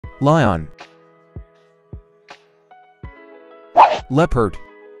Lion. Leopard.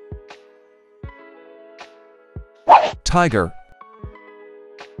 Tiger.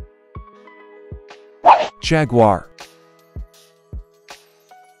 Jaguar.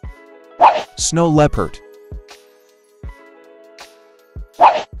 Snow leopard.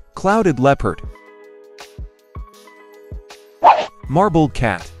 Clouded leopard. Marbled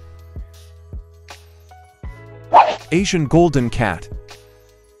cat. Asian golden cat.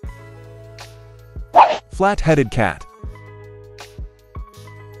 Flat-headed cat.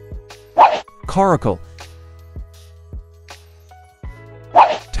 Coracle.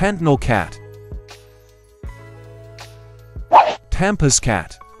 Tantanal cat. Pampas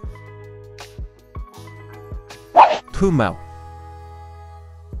cat. Puma.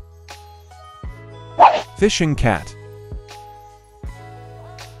 Fishing cat.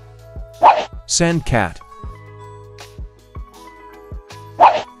 Sand cat.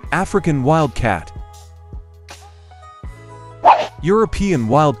 African wildcat. European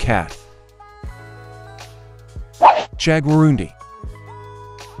wildcat. Jaguarundi.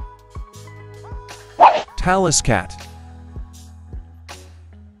 Talus cat.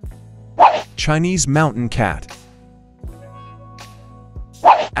 Chinese mountain cat.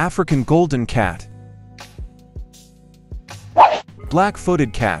 African golden cat.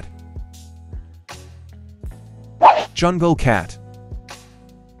 Black-footed cat. Jungle cat.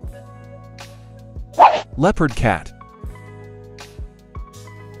 Leopard cat.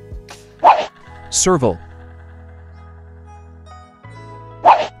 Serval.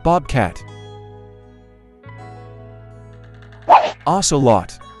 Bobcat.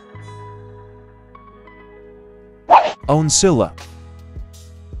 Ocelot. Oncilla.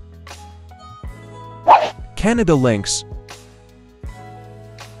 Canada lynx.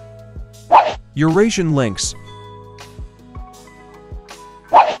 Eurasian lynx.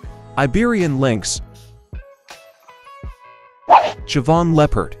 Iberian lynx. Javon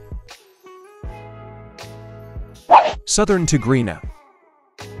leopard. Southern tigrina.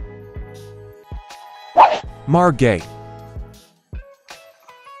 Margay.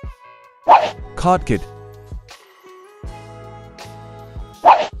 Codkid.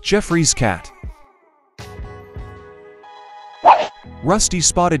 Jeffrey's cat. Rusty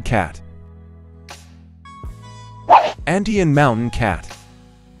spotted cat. Andean mountain cat.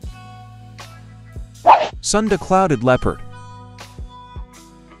 Sunda clouded leopard.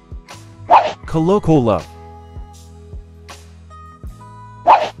 Colocolo.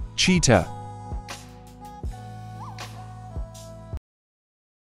 Cheetah.